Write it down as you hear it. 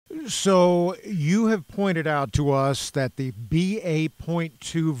So you have pointed out to us that the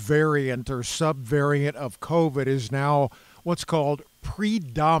BA.2 variant or subvariant of COVID is now what's called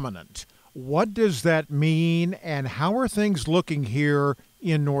predominant. What does that mean, and how are things looking here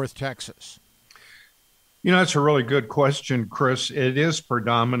in North Texas? That's a really good question, Chris. It is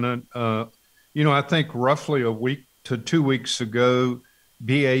predominant. I think roughly a week to 2 weeks ago,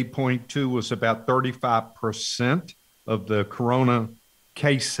 BA.2 was about 35% of the corona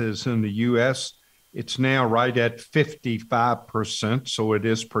cases in the U.S. It's now right at 55%, so it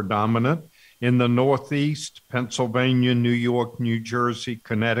is predominant. In the Northeast, Pennsylvania, New York, New Jersey,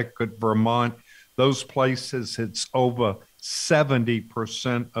 Connecticut, Vermont, those places, it's over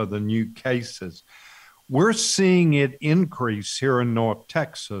 70% of the new cases. We're seeing it increase here in North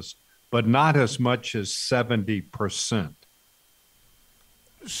Texas, but not as much as 70%.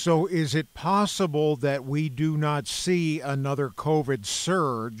 So is it possible that we do not see another COVID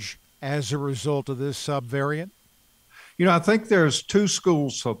surge as a result of this subvariant? I think there's two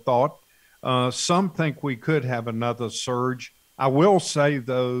schools of thought. Some think we could have another surge. I will say,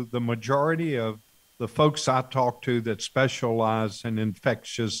 though, the majority of the folks I talk to that specialize in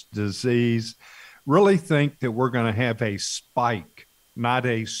infectious disease really think that we're going to have a spike, not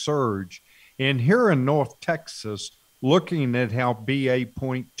a surge. And here in North Texas, looking at how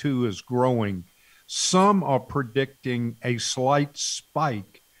BA.2 is growing, some are predicting a slight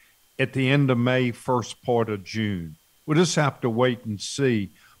spike at the end of May, first part of June. We'll just have to wait and see.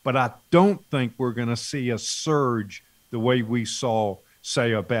 But I don't think we're going to see a surge the way we saw,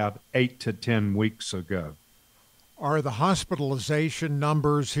 say, about 8 to 10 weeks ago. Are the hospitalization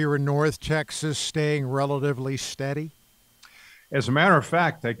numbers here in North Texas staying relatively steady? As a matter of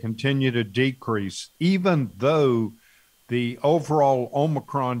fact, they continue to decrease, even though the overall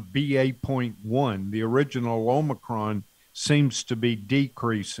Omicron BA.1, the original Omicron, seems to be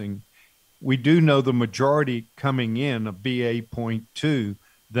decreasing. We do know the majority coming in of BA.2,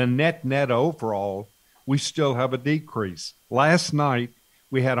 the net overall, we still have a decrease. Last night,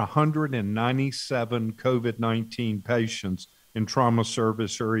 we had 197 COVID-19 patients in Trauma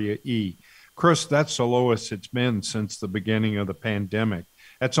Service Area E. Chris, that's the lowest it's been since the beginning of the pandemic.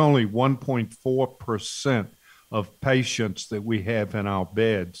 That's only 1.4% of patients that we have in our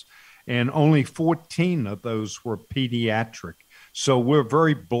beds, and only 14 of those were pediatric. So we're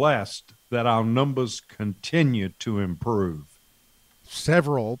very blessed that our numbers continue to improve.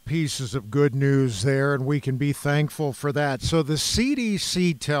 Several pieces of good news there, and we can be thankful for that. So the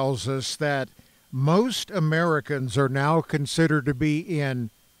CDC tells us that most Americans are now considered to be in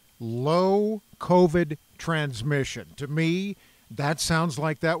low COVID transmission. To me, that sounds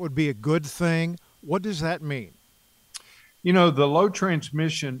like that would be a good thing. What does that mean? The low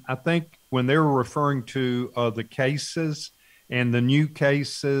transmission, I think when they were referring to the cases and the new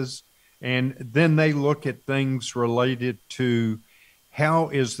cases, and then they look at things related to how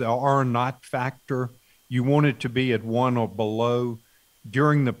is the R naught factor? You want it to be at 1 or below.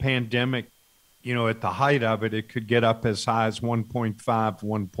 During the pandemic, at the height of it, it could get up as high as 1.5,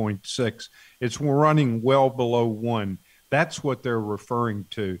 1.6. It's running well below 1. That's what they're referring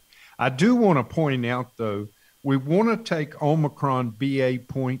to. I do want to point out, though, we want to take Omicron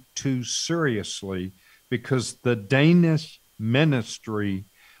BA.2 seriously because the Danish ministry,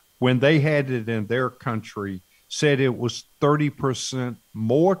 when they had it in their country, said it was 30%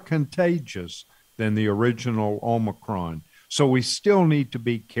 more contagious than the original Omicron. So we still need to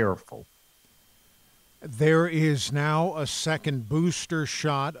be careful. There is now a second booster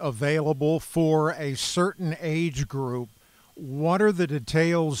shot available for a certain age group. What are the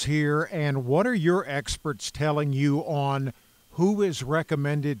details here, and what are your experts telling you on who is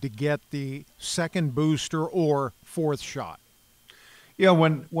recommended to get the second booster or fourth shot? Yeah,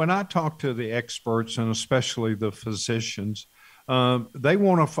 when I talk to the experts, and especially the physicians, they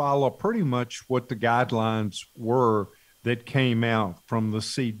want to follow pretty much what the guidelines were that came out from the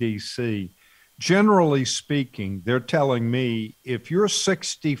CDC. Generally speaking, they're telling me if you're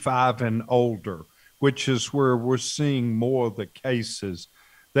 65 and older, which is where we're seeing more of the cases,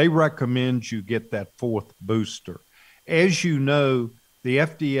 they recommend you get that fourth booster. As you know, the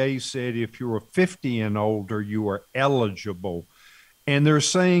FDA said if you were 50 and older, you are eligible. And they're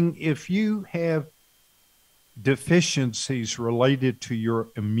saying if you have deficiencies related to your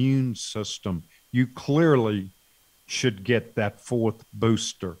immune system, you clearly should get that fourth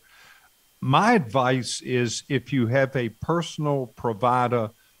booster. My advice is if you have a personal provider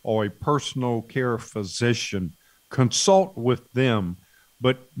or a personal care physician, consult with them,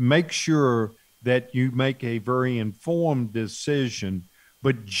 but make sure that you make a very informed decision.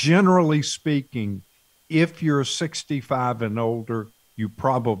 But generally speaking, if you're 65 and older, you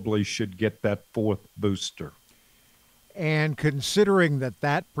probably should get that fourth booster. And considering that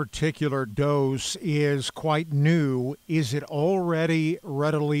that particular dose is quite new, is it already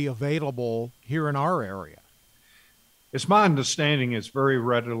readily available here in our area? It's my understanding it's very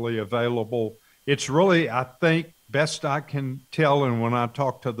readily available. It's really, I think, best I can tell, and when I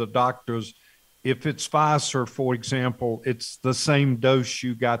talk to the doctors, if it's Pfizer, for example, it's the same dose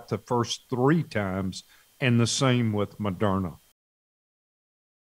you got the first 3 times, and the same with Moderna.